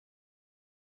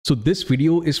So this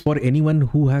video is for anyone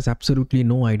who has absolutely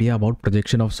no idea about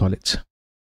projection of solids.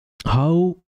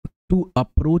 How to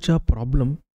approach a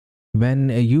problem when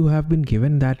you have been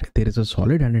given that there is a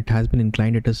solid and it has been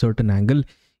inclined at a certain angle,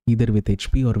 either with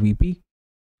HP or VP.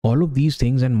 All of these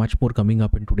things and much more coming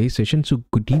up in today's session. So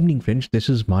good evening friends, this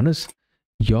is Manas,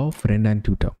 your friend and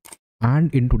tutor.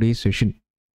 And in today's session,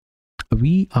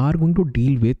 we are going to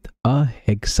deal with a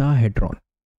hexahedron.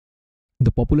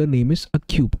 The popular name is a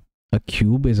cube. A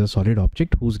cube is a solid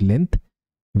object whose length,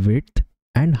 width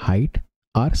and height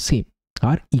are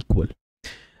equal.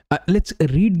 Let's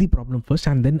read the problem first,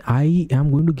 and then I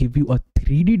am going to give you a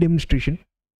 3D demonstration.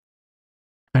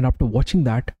 And after watching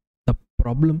that, the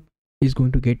problem is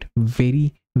going to get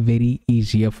very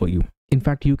easier for you. In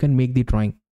fact, you can make the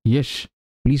drawing. Yes,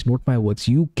 please note my words.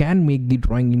 You can make the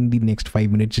drawing in the next 5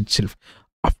 minutes itself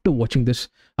after watching this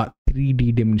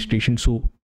 3D demonstration. So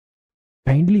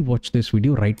kindly watch this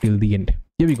video right till the end.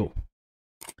 Here we go.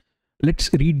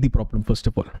 Let's read the problem first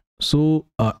of all. So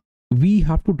we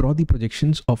have to draw the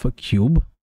projections of a cube,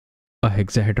 a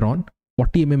hexahedron,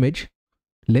 40 mm edge,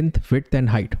 length, width and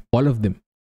height, all of them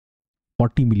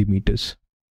 40 millimeters.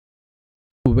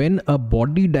 When a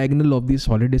body diagonal of the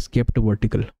solid is kept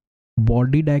vertical,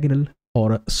 body diagonal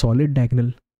or a solid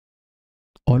diagonal,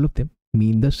 all of them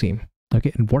mean the same.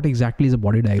 Okay, and what exactly is a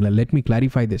body diagonal? Let me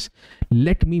clarify this.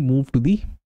 Let me move to the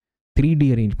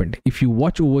 3D arrangement. If you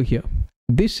watch over here,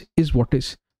 this is what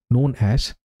is known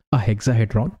as a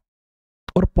hexahedron,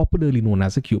 or popularly known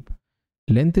as a cube.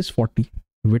 Length is 40,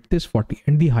 width is 40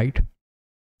 and the height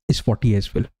is 40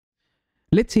 as well.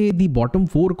 Let's say the bottom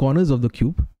 4 corners of the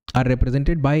cube are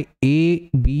represented by A,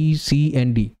 B, C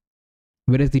and D,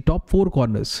 whereas the top 4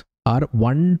 corners are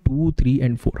 1, 2, 3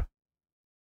 and 4.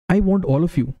 I want all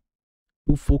of you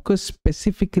to focus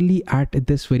specifically at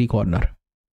this very corner.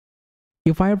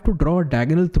 If I have to draw a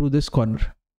diagonal through this corner,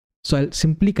 so I'll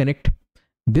simply connect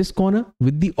this corner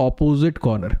with the opposite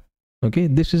corner. Okay,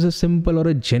 this is a simple or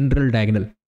a general diagonal,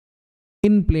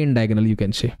 in plane diagonal you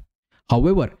can say.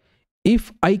 However,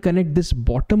 if I connect this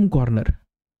bottom corner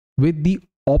with the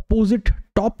opposite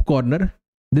top corner,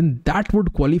 then that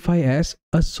would qualify as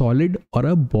a solid or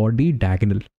a body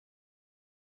diagonal.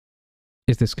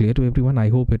 Is this clear to everyone? I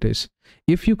hope it is.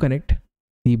 If you connect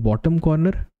the bottom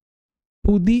corner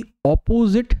to the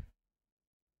opposite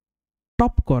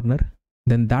top corner,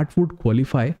 then that would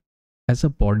qualify as a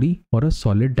body or a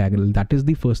solid diagonal. That is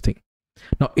the first thing.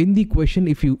 Now in the question,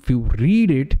 if you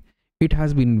read it, it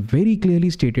has been very clearly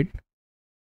stated,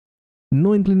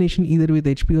 no inclination either with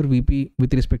HP or VP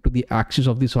with respect to the axis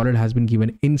of the solid has been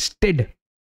given. Instead,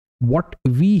 what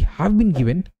we have been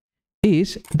given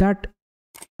is that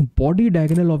body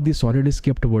diagonal of the solid is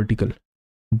kept vertical.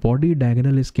 Body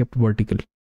diagonal is kept vertical.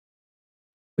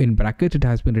 In brackets, it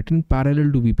has been written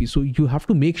parallel to VP. So you have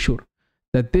to make sure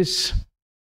that this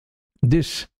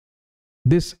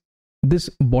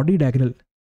body diagonal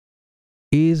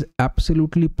is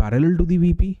absolutely parallel to the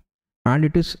VP and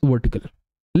it is vertical.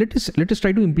 Let us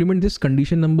try to implement this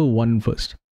condition number 1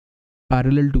 first.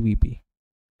 Parallel to VP,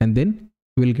 and then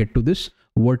we'll get to this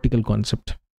vertical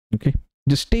concept. Okay,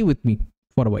 just stay with me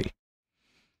for a while.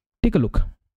 Take a look.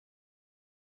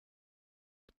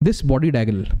 This body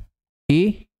diagonal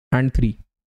A and 3,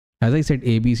 as I said,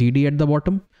 A, B, C, D at the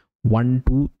bottom, 1,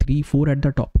 2, 3, 4 at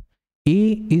the top.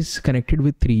 A is connected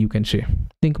with 3, you can say.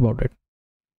 Think about it.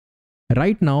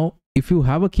 Right now, if you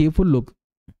have a careful look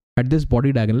at this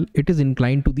body diagonal, it is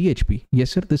inclined to the HP.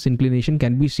 Yes sir, this inclination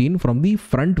can be seen from the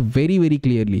front very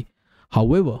clearly.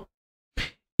 However,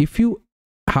 if you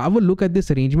have a look at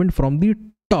this arrangement from the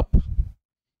top,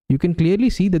 you can clearly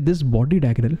see that this body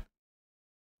diagonal,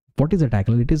 what is a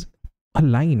diagonal? It is a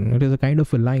line. It is a kind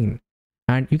of a line,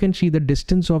 and you can see the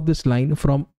distance of this line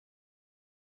from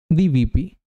the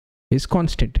VP is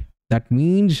constant. That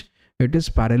means it is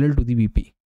parallel to the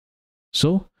VP.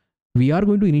 So we are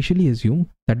going to initially assume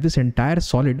that this entire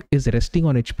solid is resting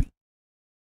on HP.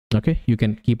 Okay, you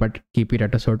can keep it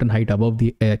at a certain height above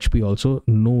the HP also,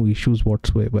 no issues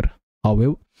whatsoever.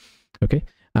 However, okay,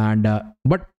 and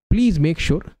but please make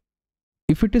sure,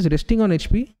 if it is resting on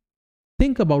HP,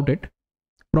 think about it.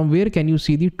 From where can you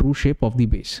see the true shape of the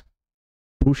base?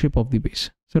 True shape of the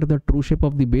base. Sir, the true shape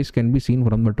of the base can be seen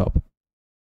from the top.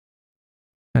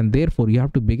 And therefore, you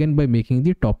have to begin by making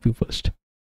the top view first.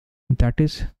 That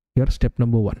is your step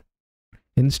number 1.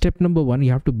 In step number 1,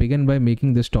 you have to begin by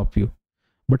making this top view.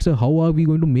 But sir, how are we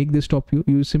going to make this top view?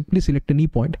 You simply select any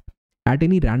point at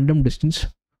any random distance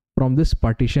from this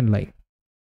partition line.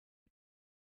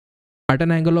 At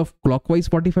an angle of clockwise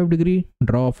 45 degree,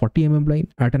 draw a 40 mm line.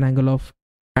 At an angle of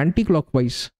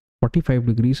anti-clockwise 45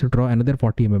 degrees, draw another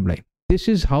 40 mm line. This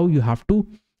is how you have to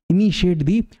initiate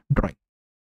the drawing.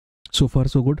 So far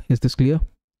so good. Is this clear?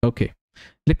 Okay,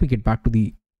 let me get back to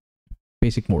the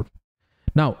basic mode.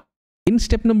 Now in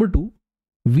step number 2,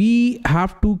 we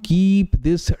have to keep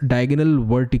this diagonal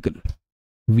vertical.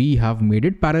 We have made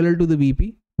it parallel to the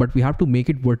VP, but we have to make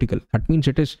it vertical. That means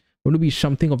it is going to be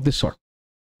something of this sort.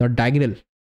 The diagonal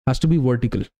has to be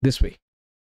vertical this way.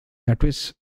 That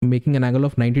is making an angle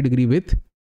of 90 degree with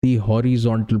the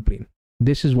horizontal plane.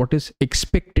 This is what is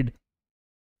expected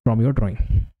from your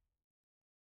drawing.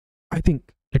 I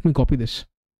think, let me copy this.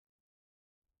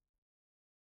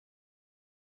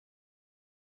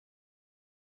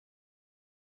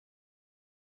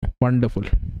 Wonderful.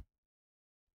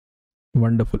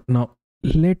 Wonderful. Now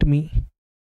let me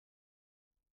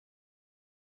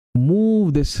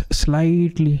move this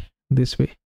slightly this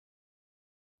way.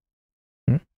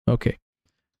 Okay.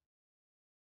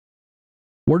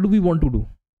 What do we want to do?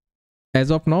 As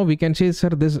of now, we can say, sir,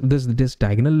 this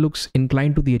diagonal looks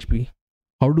inclined to the HP.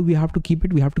 How do we have to keep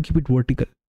it? We have to keep it vertical.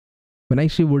 When I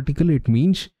say vertical, it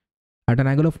means at an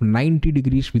angle of 90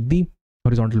 degrees with the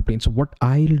horizontal plane. So what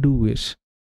I'll do is,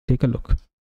 take a look.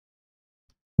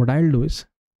 What I'll do is,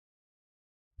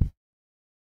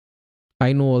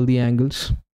 I know all the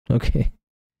angles. Okay.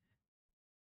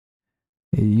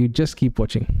 You just keep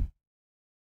watching.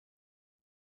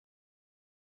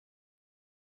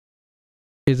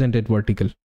 Isn't it vertical?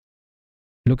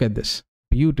 Look at this.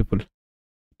 Beautiful.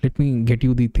 Let me get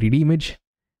you the 3D image.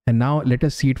 And now let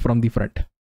us see it from the front.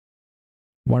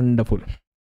 Wonderful.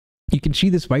 You can see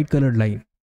this white colored line.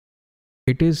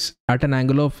 It is at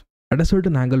a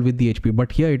certain angle with the HP,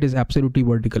 but here it is absolutely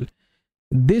vertical.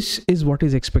 This is what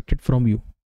is expected from you.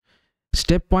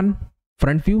 Step 1,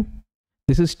 front view.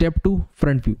 This is step 2,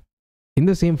 front view. In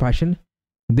the same fashion,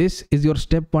 this is your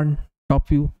step 1, top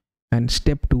view, and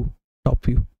step 2, top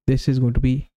view. This is going to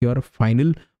be your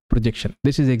final projection.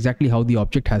 This is exactly how the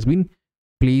object has been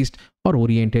placed or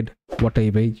oriented,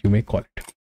 whatever you may call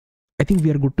it. I think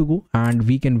we are good to go, and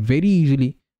we can very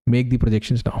easily make the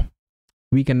projections now.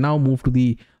 We can now move to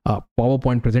the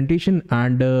PowerPoint presentation,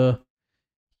 and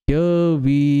here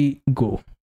we go.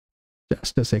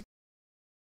 Just a sec.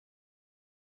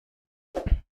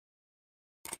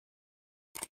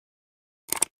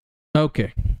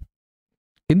 Okay.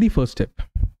 In the first step,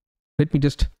 let me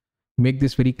just make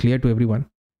this very clear to everyone.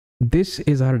 This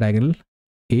is our diagonal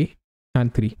A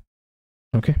and 3.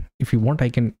 Okay. If you want, I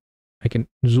can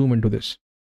zoom into this.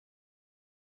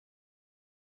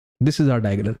 This is our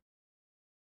diagonal.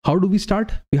 How do we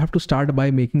start? We have to start by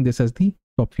making this as the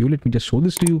top view. Let me just show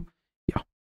this to you. Yeah.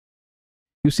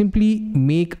 You simply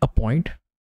make a point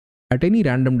at any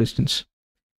random distance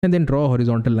and then draw a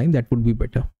horizontal line. That would be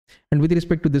better. And with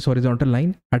respect to this horizontal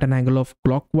line, at an angle of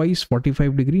clockwise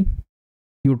 45 degree,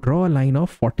 you draw a line of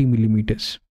 40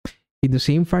 millimeters. In the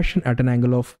same fashion, at an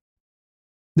angle of,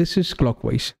 this is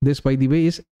clockwise. This, by the way,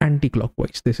 is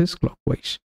anti-clockwise. This is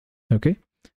clockwise. Okay.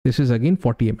 This is again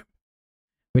 40 mm.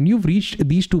 When you've reached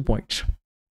these 2 points,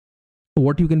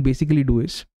 what you can basically do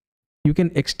is, you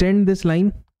can extend this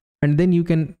line and then you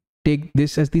can take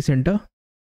this as the center.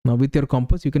 Now with your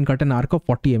compass, you can cut an arc of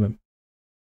 40 mm.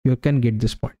 You can get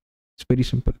this point. It's very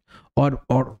simple. Or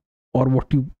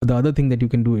the other thing that you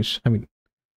can do is,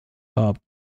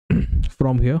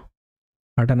 from here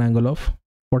at an angle of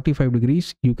 45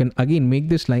 degrees, you can again make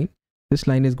this line. This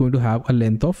line is going to have a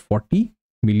length of 40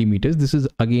 millimeters. This is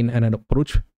again an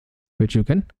approach which you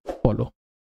can follow.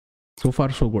 So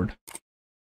far so good.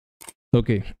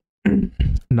 Okay.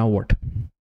 Now what?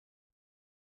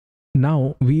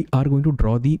 Now we are going to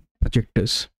draw the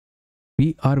projectors.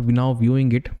 We are now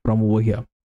viewing it from over here.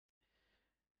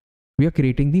 We are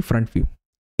creating the front view.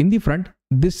 In the front,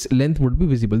 this length would be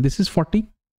visible. This is 40.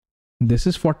 This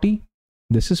is 40.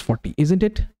 This is 40. Isn't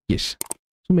it? Yes.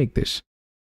 So make this.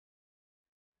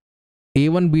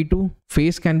 A1, B2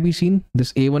 face can be seen.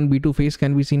 This A1, B2 face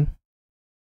can be seen.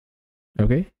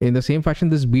 Okay. In the same fashion,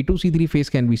 this B2, C3 face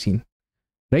can be seen.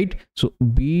 Right? So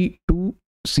B2,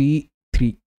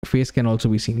 C3 face can also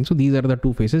be seen. So these are the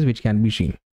 2 faces which can be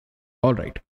seen. All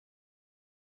right.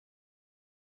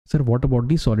 Sir, what about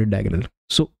the solid diagonal?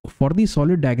 So for the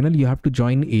solid diagonal, you have to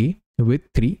join A with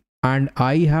 3. And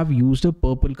I have used a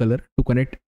purple color to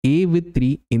connect A with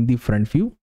 3 in the front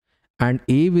view and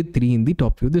A with 3 in the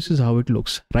top view. This is how it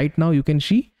looks. Right now you can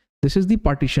see this is the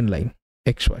partition line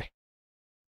XY.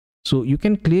 So you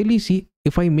can clearly see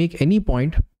if I make any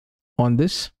point on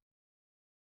this,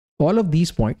 all of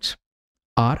these points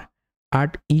are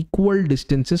at equal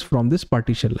distances from this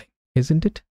partition line, isn't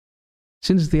it?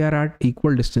 Since they are at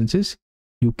equal distances,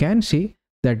 you can say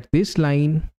that this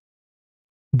line,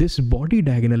 this body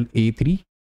diagonal A3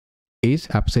 is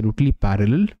absolutely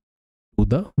parallel to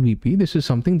the VP. This is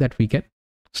something that we can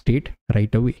state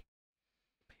right away.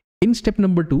 In step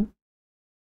number 2,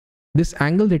 this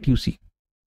angle that you see,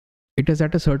 it is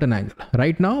at a certain angle.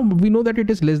 Right now, we know that it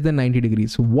is less than 90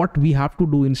 degrees. So what we have to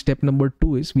do in step number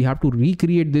 2 is we have to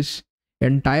recreate this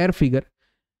entire figure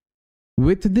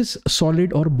with this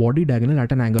solid or body diagonal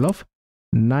at an angle of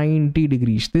 90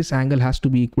 degrees. This angle has to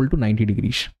be equal to 90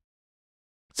 degrees.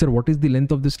 Sir, what is the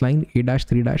length of this line? A dash,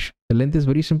 3 dash. The length is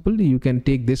very simple. You can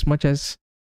take this much as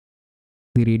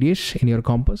the radius in your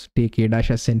compass, take A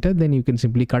dash as center, then you can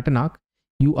simply cut an arc.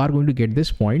 You are going to get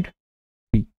this point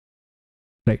C,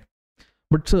 right?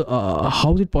 But so,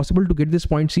 how is it possible to get this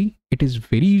point C? It is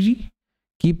very easy.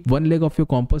 Keep one leg of your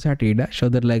compass at A dash,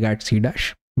 other leg at C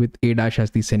dash. With A dash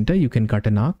as the center, you can cut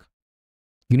an arc.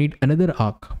 You need another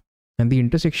arc, and the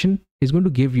intersection is going to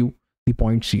give you the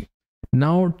point C.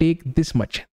 Now take this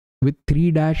much with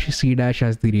 3 dash C dash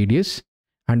as the radius,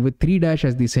 and with 3 dash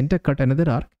as the center, cut another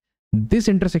arc. This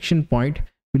intersection point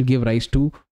will give rise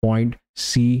to point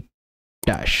C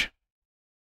dash.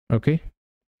 Okay.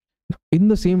 In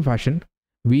the same fashion,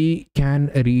 we can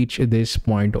reach this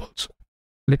point also.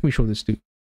 Let me show this to you.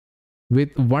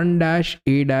 With 1 dash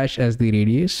A dash as the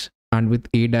radius and with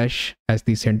A dash as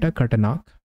the center, cut an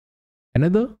arc.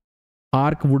 Another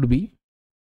arc would be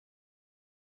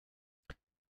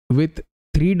with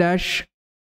 3 dash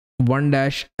 1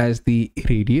 dash as the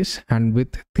radius and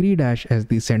with 3 dash as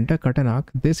the center, cut an arc.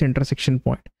 This intersection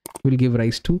point will give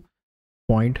rise to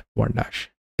point 1 dash.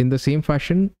 In the same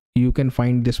fashion, you can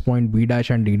find this point B dash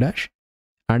and D dash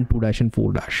and 2 dash and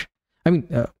 4 dash. I mean,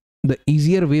 the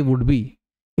easier way would be,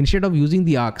 instead of using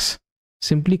the arcs,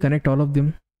 simply connect all of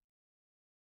them.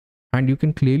 And you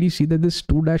can clearly see that this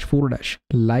 2 dash 4 dash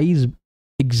lies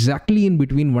exactly in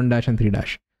between 1 dash and 3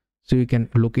 dash. So you can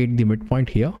locate the midpoint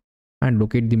here and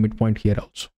locate the midpoint here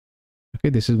also. Okay,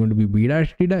 this is going to be B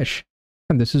dash D dash,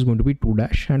 and this is going to be 2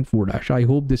 dash and 4 dash. I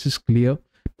hope this is clear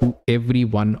to every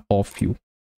one of you.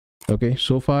 Okay,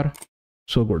 so far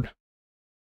so good.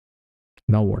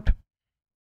 Now what?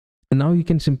 Now you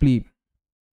can simply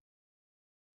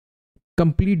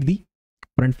complete the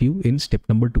front view in step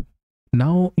number 2.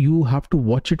 Now you have to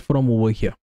watch it from over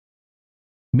here.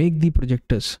 Make the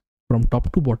projectors from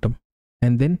top to bottom,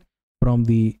 and then from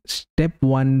the step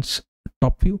 1's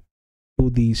top view to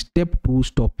the step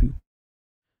 2's top view.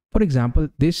 For example,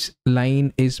 this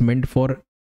line is meant for,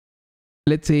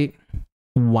 let's say,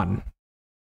 1.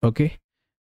 Okay,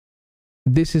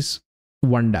 this is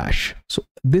 1 dash. So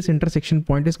this intersection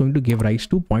point is going to give rise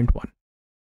to point 1.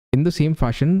 In the same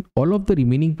fashion, all of the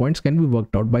remaining points can be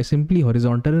worked out by simply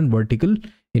horizontal and vertical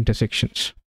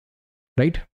intersections,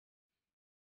 right?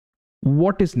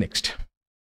 What is next?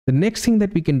 The next thing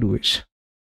that we can do is,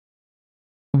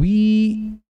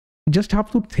 we just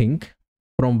have to think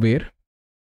from where,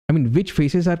 I mean, which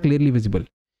faces are clearly visible.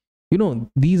 You know,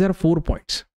 these are 4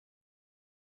 points,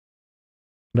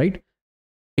 right?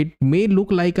 It may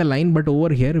look like a line, but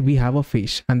over here we have a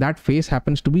face, and that face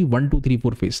happens to be 1, 2, 3,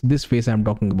 4 face. This face I'm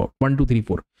talking about, 1, 2, 3,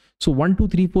 4. So 1, 2,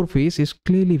 3, 4 face is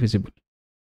clearly visible.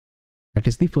 That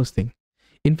is the first thing.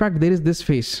 In fact, there is this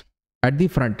face at the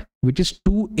front, which is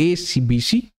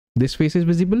 2ACBC. This face is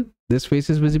visible, this face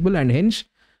is visible, and hence,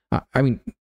 I mean,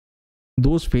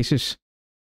 those faces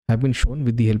have been shown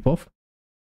with the help of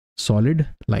solid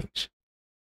lines.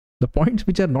 The points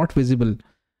which are not visible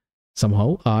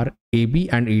somehow are AB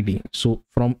and AD. So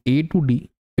from A to D,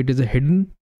 it is a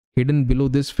hidden below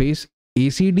this face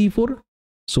ACD4.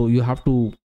 So you have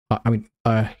to,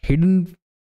 a hidden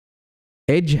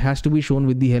edge has to be shown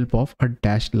with the help of a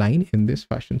dashed line in this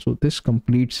fashion. So this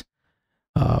completes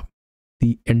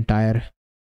the entire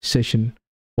session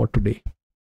for today.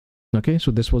 Okay, so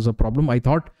this was a problem. I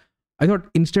thought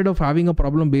instead of having a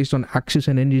problem based on axis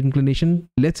and end inclination,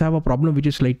 let's have a problem which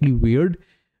is slightly weird,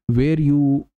 where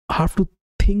you have to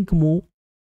think more,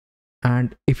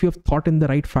 and if you have thought in the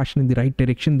right fashion, in the right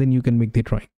direction, then you can make the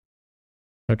drawing.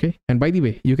 Okay, and by the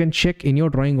way, you can check in your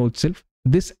drawing itself,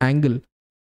 this angle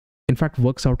in fact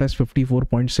works out as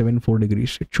 54.74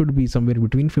 degrees. It should be somewhere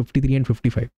between 53 and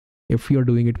 55 if you're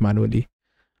doing it manually.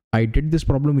 I did this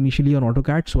problem initially on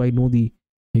AutoCAD, so I know the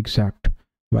exact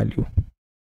value,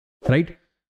 right?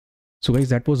 So guys,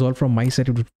 that was all from my side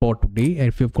for today. And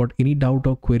if you've got any doubt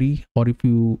or query, or if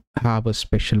you have a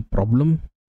special problem,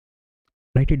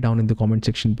 write it down in the comment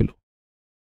section below.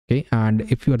 Okay, and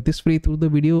if you are this way through the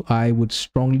video, I would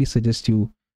strongly suggest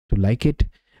you to like it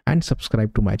and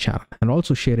subscribe to my channel, and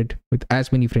also share it with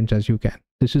as many friends as you can.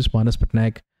 This is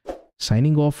Patnaik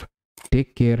signing off.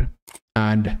 Take care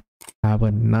and have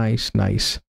a nice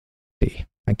day.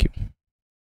 Thank you.